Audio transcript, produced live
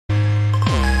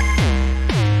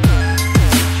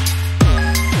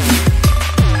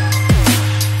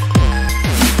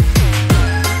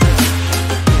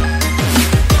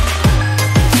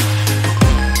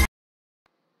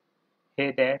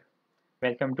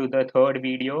welcome to the third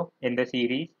video in the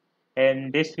series.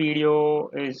 And this video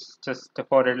is just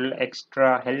for a little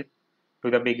extra help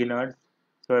to the beginners.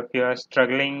 So if you are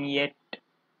struggling yet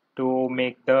to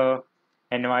make the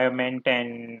environment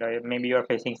and maybe you are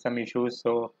facing some issues,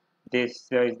 so this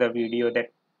is the video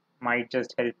that might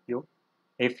just help you.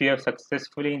 If you have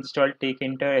successfully installed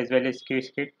tkinter as well as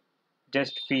Qiskit,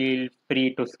 just feel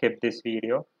free to skip this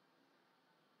video.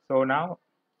 So now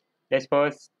let's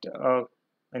first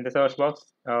in the search box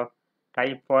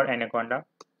type for Anaconda.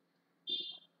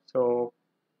 So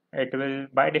it will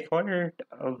by default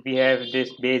we have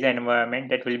this base environment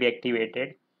that will be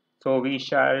activated. So we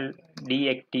shall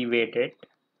deactivate it.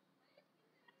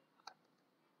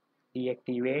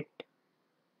 Deactivate.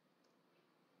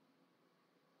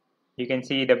 You can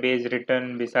see the base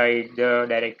written beside the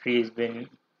directory has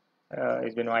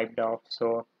been wiped off.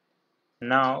 So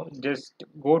now just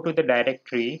go to the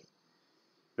directory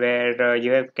where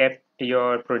you have kept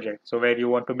your project, so where you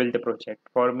want to build the project.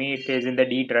 For me it is in the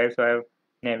D drive, so I have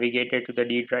navigated to the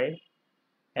D drive,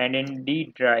 and in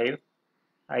D drive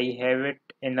I have it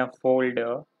in a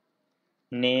folder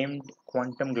named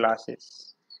quantum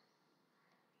glasses.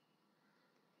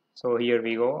 So here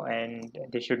we go, and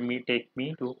this should take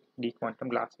me to the quantum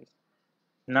glasses.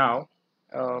 Now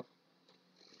the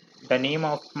name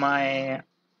of my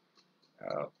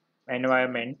uh,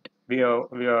 environment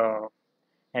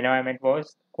environment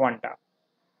was Quanta.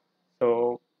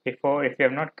 So before, if you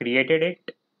have not created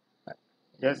it,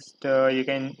 just you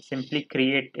can simply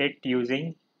create it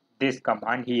using this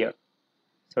command here.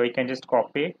 So you can just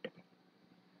copy it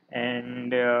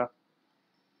and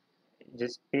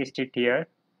just paste it here,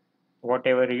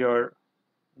 whatever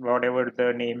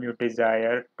the name you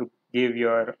desire to give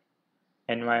your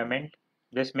environment.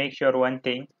 Just make sure one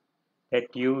thing,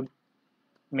 that you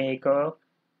make a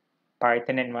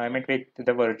Python environment with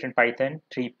the version Python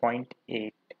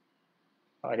 3.8.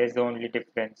 That's the only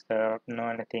difference,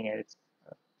 no nothing else.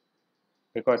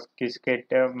 Because Qiskit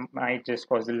might just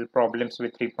cause little problems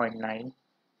with 3.9,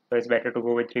 so it's better to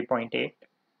go with 3.8.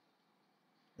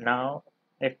 Now,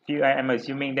 if you, I am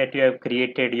assuming that you have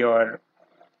created your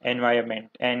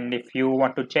environment, and if you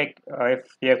want to check if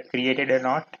you have created or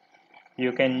not,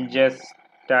 you can just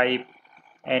type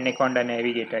Anaconda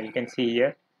Navigator. You can see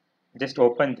here, just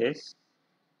open this,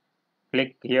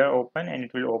 click here open, and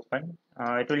it will open.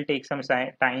 It will take some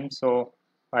time, so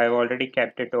I've already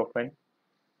kept it open.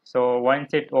 So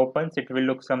once it opens, it will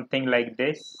look something like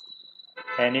this,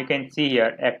 and you can see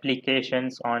here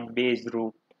applications on base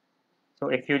root. So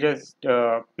if you just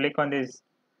click on this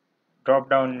drop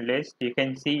down list, you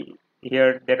can see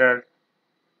here there are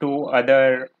two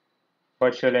other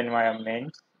virtual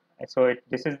environments. So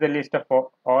this is the list of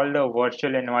all the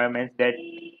virtual environments that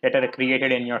are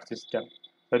created in your system.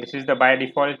 So this is the by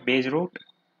default base root,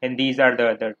 and these are the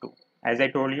other two. As I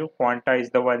told you, Quanta is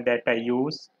the one that I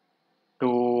use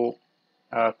to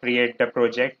create the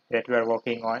project that we are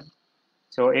working on.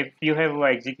 So if you have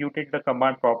executed the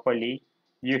command properly,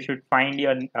 you should find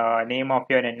your name of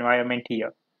your environment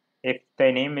here. If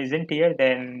the name isn't here,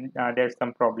 then there's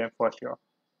some problem for sure.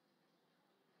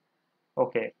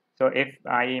 Okay, so if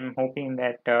I am hoping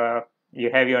that you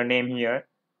have your name here.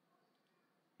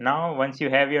 Now, once you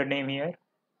have your name here,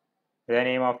 the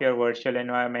name of your virtual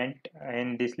environment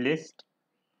in this list,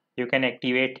 you can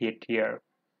activate it here.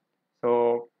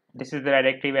 So this is the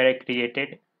directory where I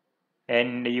created,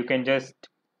 and you can just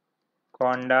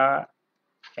conda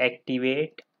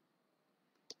activate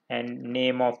and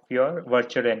name of your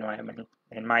virtual environment,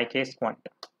 in my case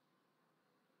Quanta.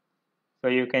 So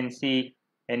you can see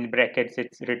in brackets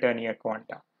it's written here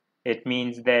Quanta. It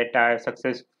means that I have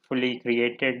successfully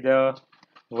created the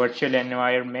virtual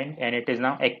environment and it is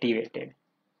now activated.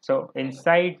 So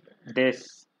inside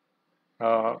this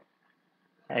uh,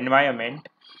 environment,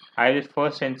 I will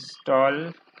first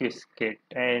install Qiskit,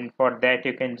 and for that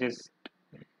you can just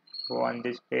go on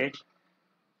this page.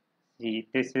 See,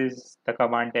 this is the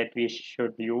command that we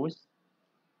should use.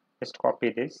 Just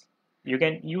copy this. You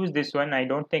can use this one. I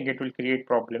don't think it will create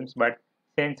problems, but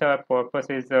since our purpose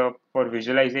is for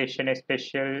visualization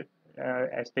especially,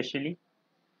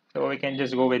 so we can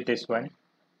just go with this one.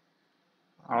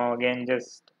 Again,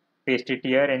 just paste it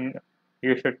here, and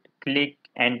you should click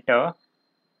enter,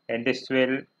 and this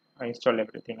will install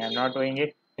everything. I'm not doing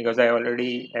it because I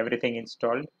already everything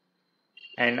installed.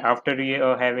 And after you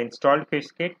have installed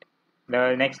Qiskit,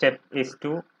 the next step is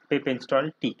to pip install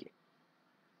Tk.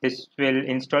 This will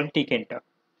install tkinter,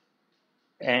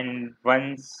 and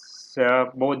once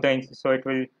both the so it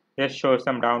will just show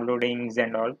some downloadings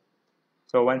and all.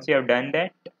 So once you have done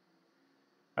that,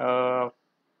 uh,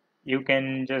 you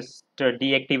can just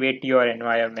deactivate your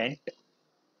environment.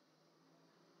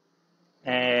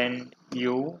 and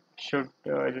you should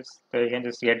you can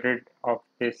just get rid of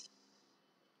this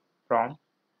prompt.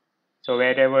 So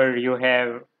wherever you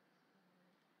have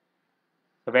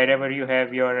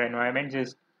your environment,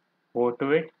 just go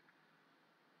to it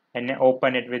and then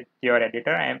open it with your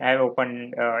editor. I've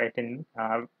opened it in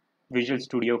Visual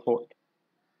Studio Code.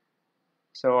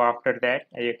 So after that,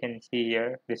 you can see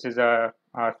here, this is our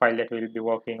file that we'll be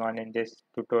working on in this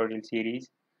tutorial series.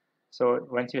 So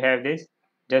once you have this,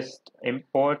 just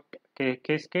import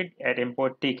Qiskit and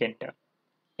import tkinter.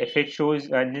 If it shows,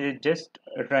 just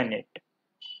run it.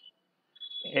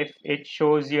 If it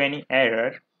shows you any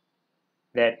error,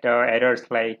 that errors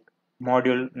like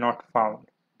module not found,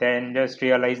 then just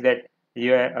realize that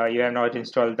you have not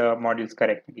installed the modules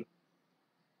correctly.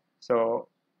 So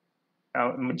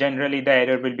generally the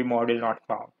error will be module not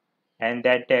found, and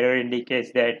that error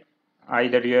indicates that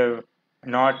either you have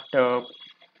not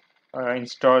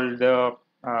installed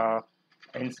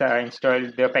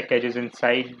installed the packages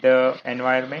inside the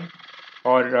environment,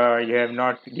 or you have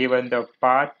not given the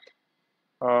path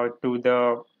to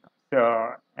the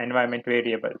environment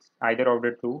variables, either of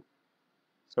the two.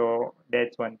 So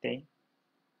that's one thing,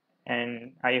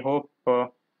 and I hope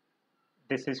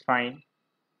this is fine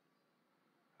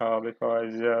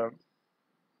because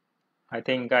I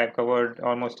think I've covered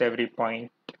almost every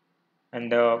point,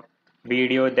 and the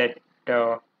video that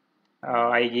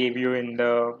I gave you in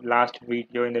the last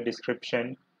video in the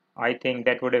description, I think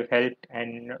that would have helped,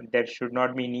 and there should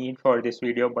not be need for this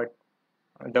video, but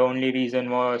the only reason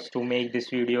was to make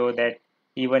this video that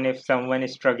even if someone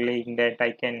is struggling, that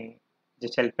I can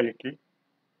just help a little,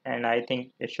 and I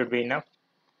think it should be enough.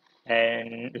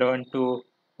 And learn to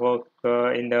work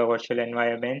in the virtual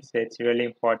environments. It's really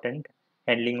important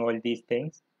handling all these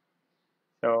things.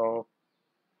 So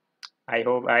I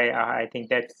think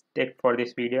that's it for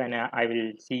this video, and I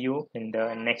will see you in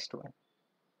the next one.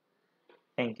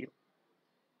 Thank you.